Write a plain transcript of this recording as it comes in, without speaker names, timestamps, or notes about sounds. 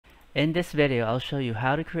In this video, I'll show you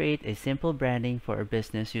how to create a simple branding for a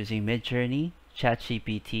business using Midjourney,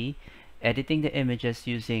 ChatGPT, editing the images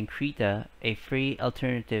using Krita, a free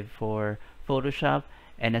alternative for Photoshop,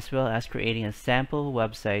 and as well as creating a sample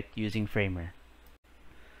website using Framer.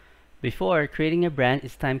 Before, creating a brand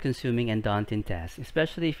is time-consuming and daunting task,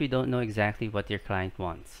 especially if you don't know exactly what your client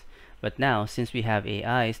wants. But now, since we have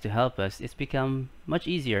AIs to help us, it's become much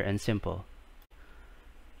easier and simple.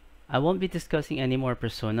 I won't be discussing any more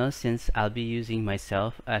personas since I'll be using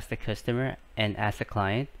myself as the customer and as a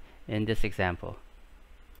client in this example.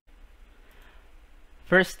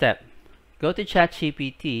 First step, go to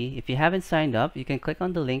ChatGPT. If you haven't signed up, you can click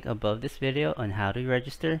on the link above this video on how to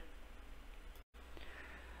register.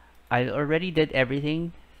 I already did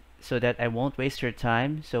everything so that I won't waste your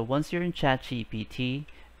time. So once you're in ChatGPT,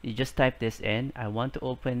 you just type this in. I want to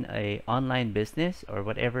open an online business or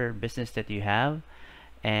whatever business that you have,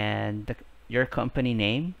 and your company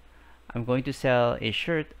name. I'm going to sell a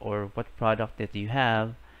shirt or what product that you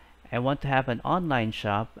have. I want to have an online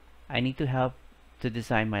shop. I need to help to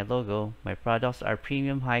design my logo. My products are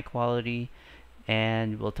premium, high quality,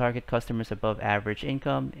 and will target customers above average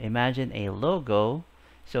income. Imagine a logo.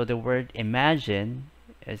 So the word imagine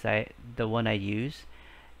is the one I use,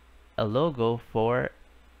 a logo for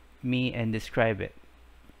me, and describe it.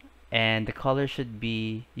 And the color should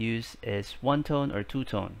be used as one tone or two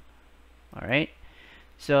tone. Alright,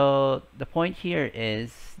 so the point here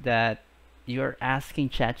is that you're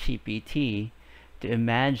asking ChatGPT to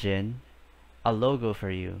imagine a logo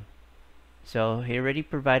for you. So he already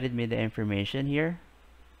provided me the information here.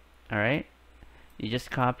 Alright, you just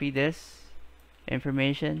copy this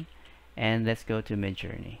information and let's go to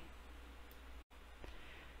Midjourney.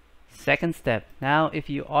 Second step, now if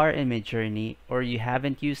you are in Midjourney or you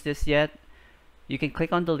haven't used this yet, you can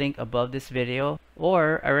click on the link above this video,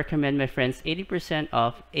 or I recommend my friend's 80%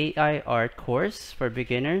 off AI art course for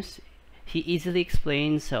beginners. He easily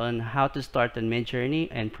explains on how to start on Midjourney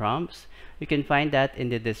and prompts. You can find that in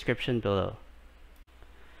the description below.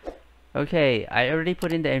 Okay, I already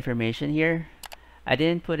put in the information here. I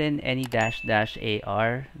didn't put in any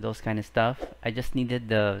 --AR, those kind of stuff. I just needed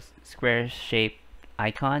the square shaped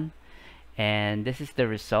icon. And this is the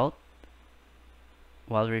result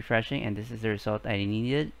while refreshing, and this is the result I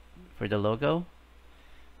needed for the logo.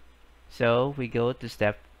 So we go to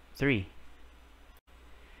step 3.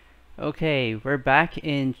 Okay, we're back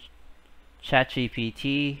in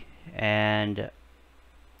ChatGPT, and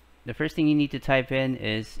the first thing you need to type in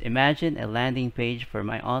is imagine a landing page for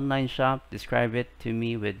my online shop, describe it to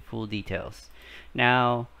me with full details.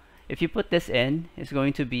 Now if you put this in, it's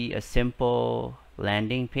going to be a simple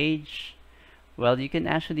landing page. Well, you can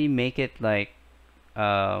actually make it like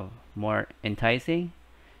more enticing.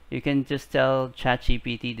 You can just tell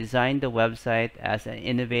ChatGPT design the website as an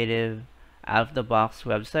innovative, out-of-the-box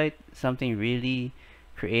website, something really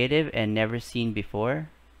creative and never seen before.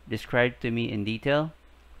 Describe to me in detail.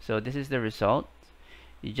 So this is the result.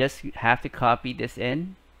 You just have to copy this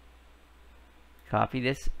in. Copy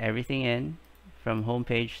this everything in from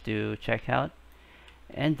homepage to checkout,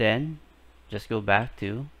 and then just go back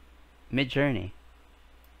to Midjourney.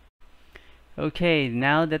 Okay,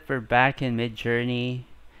 now that we're back in Midjourney,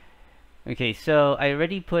 okay, so I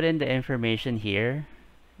already put in the information here.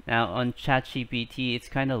 Now on ChatGPT, it's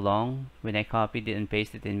kind of long. When I copied it and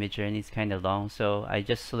pasted it in Midjourney, it's kind of long, so I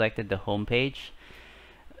just selected the home page.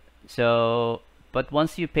 So, but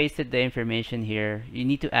once you pasted the information here, you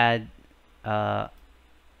need to add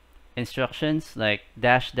instructions like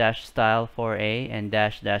 --style 4a and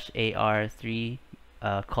 --AR3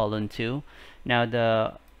 colon 2. Now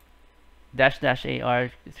the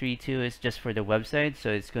 --AR32 is just for the website, so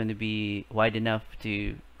it's going to be wide enough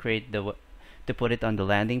to create to put it on the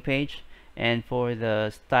landing page. And for the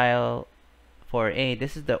style 4a,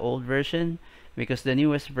 this is the old version because the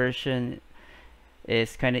newest version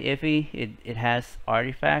is kind of iffy. It has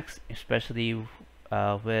artifacts, especially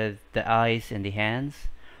with the eyes and the hands.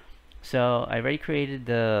 So I already created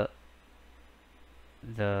the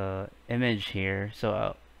image here,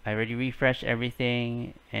 so I already refreshed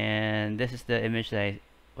everything, and this is the image that I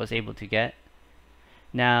was able to get.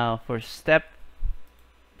 Now for step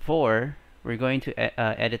 4, we're going to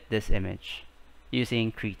edit this image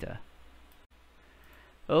using Krita.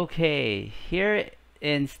 Okay, here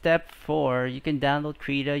in step 4, you can download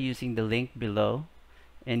Krita using the link below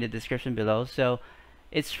in the description below. So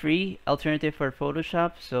it's free alternative for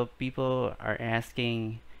Photoshop. So people are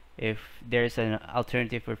asking if there's an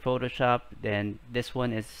alternative for Photoshop, then this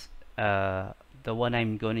one is the one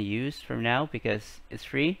I'm going to use from now because it's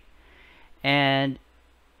free. And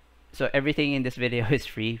so everything in this video is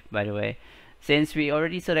free, by the way. Since we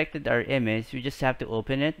already selected our image, we just have to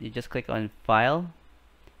open it. You just click on File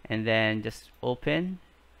and then just open,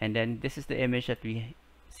 and then this is the image that we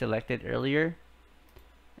selected earlier,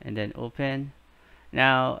 and then open.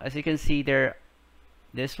 Now as you can see there,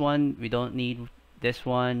 this one we don't need, this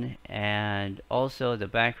one, and also the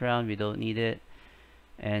background we don't need it,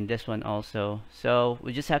 and this one also. So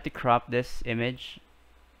we just have to crop this image.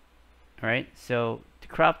 Alright, so to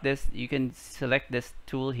crop this, you can select this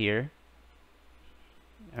tool here.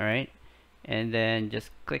 Alright, and then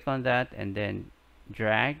just click on that and then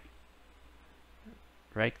drag,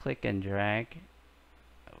 right click and drag.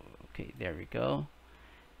 Okay, there we go.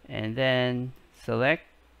 And then select,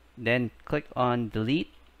 then click on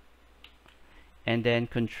delete, and then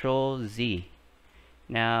Control Z.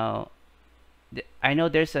 Now I know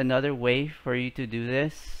there's another way for you to do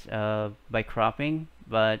this by cropping,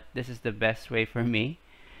 but this is the best way for me.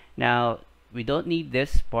 Now we don't need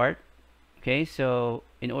this part. Okay, so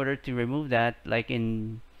in order to remove that, like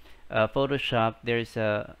in Photoshop, there's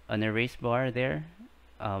an erase bar there,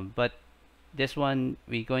 but this one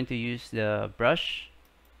we're going to use the brush.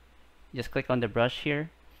 Just click on the brush here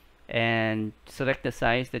and select the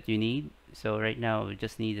size that you need. So right now we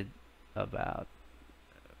just need about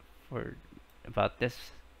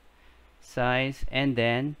this size, and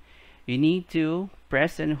then you need to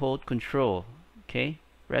press and hold Control. Okay,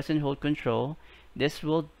 press and hold Control. This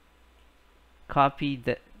will copy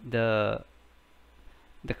the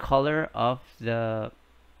color of the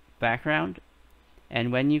background, and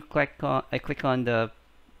when you click on the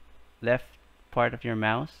left part of your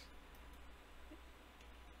mouse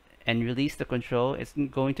and release the control, it's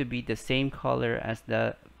going to be the same color as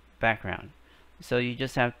the background. So you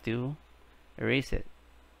just have to erase it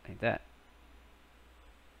like that.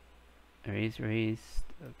 Erase.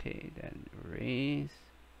 Okay, then erase.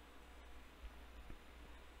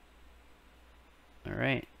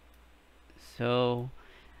 Alright, so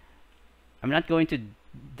I'm not going to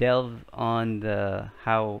delve on the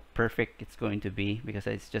how perfect it's going to be, because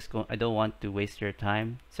it's just I don't want to waste your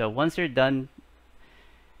time. So once you're done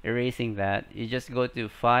erasing that, you just go to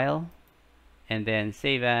File and then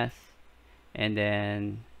Save As, and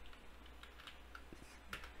then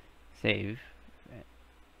Save,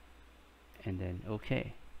 and then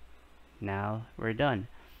OK. Now we're done.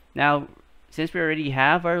 Now since we already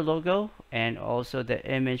have our logo and also the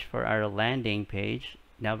image for our landing page,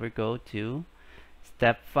 now we go to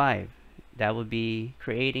step 5. That would be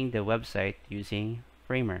creating the website using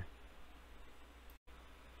Framer.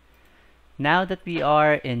 Now that we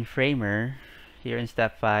are in Framer, here in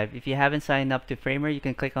step 5, if you haven't signed up to Framer, you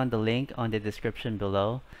can click on the link on the description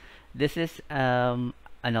below. This is an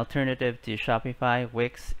alternative to Shopify,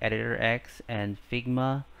 Wix, Editorx, and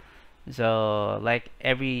Figma. So like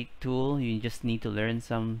every tool, you just need to learn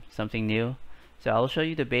something new. So I'll show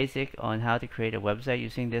you the basic on how to create a website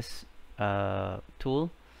using this tool.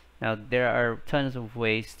 Now there are tons of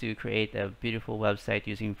ways to create a beautiful website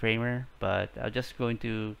using Framer, but I'm just going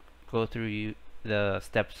to go through the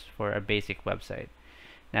steps for a basic website.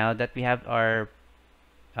 Now that we have our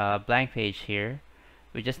blank page here,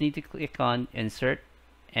 we just need to click on Insert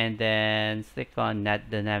and then click on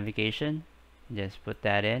the navigation. Just put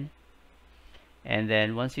that in. And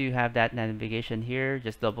then once you have that navigation here,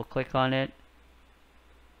 just double click on it.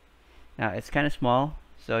 Now it's kind of small,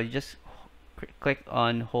 so you just click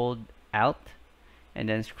on hold Alt and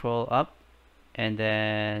then scroll up, and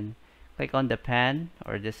then click on the pan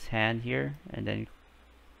or this hand here, and then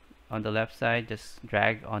on the left side just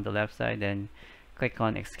drag on the left side, then click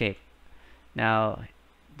on Escape. Now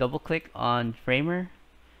double click on Framer,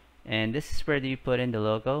 and this is where you put in the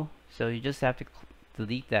logo, so you just have to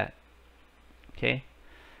delete that. Okay,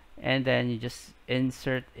 and then you just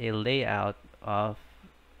insert a layout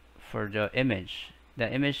for the image.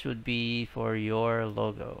 The image would be for your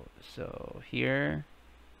logo, so here.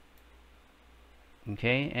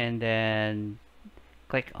 Okay, and then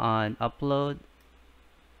click on Upload,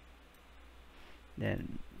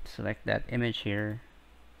 then select that image here,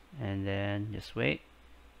 and then just wait.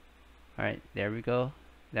 Alright, there we go.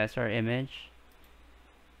 That's our image.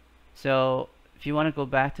 So if you want to go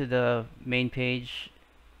back to the main page,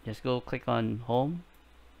 just go click on Home.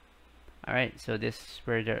 Alright, so this is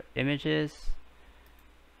where the image is.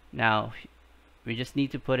 Now we just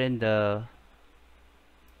need to put in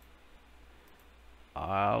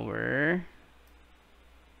our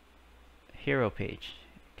hero page.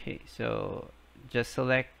 Okay, so just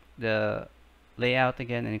select the layout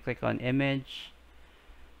again and click on Image,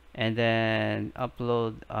 and then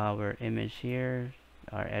upload our image here,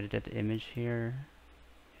 our edited image here.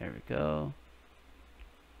 There we go.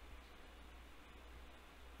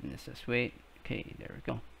 And let's just wait. Okay, there we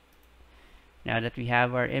go. Now that we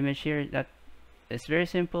have our image here, that it's very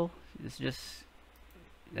simple. It's just,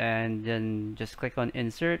 and then just click on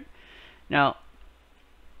insert. Now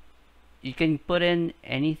you can put in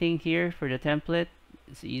anything here for the template.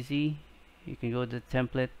 It's easy. You can go to the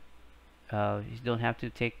template. You don't have to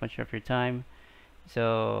take much of your time.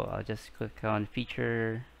 So I'll just click on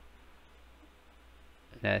feature.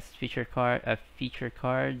 That's feature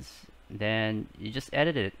cards. Then you just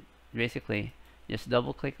edit it. Basically, just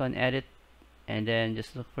double click on edit, and then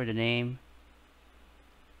just look for the name,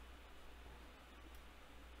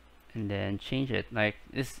 and then change it. Like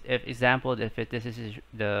this, if example, if this is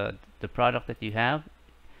the product that you have,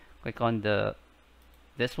 click on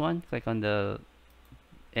this one, click on the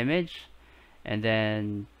image, and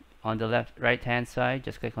then on the right hand side,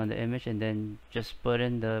 just click on the image, and then just put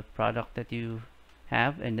in the product that you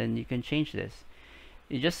have, and then you can change this.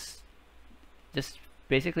 You just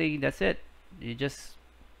basically, that's it. You just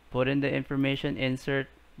put in the information, insert,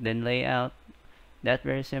 then layout. That's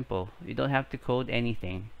very simple. You don't have to code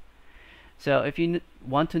anything. So if you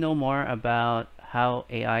want to know more about how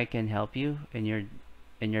AI can help you in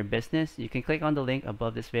your business, you can click on the link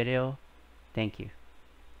above this video. Thank you.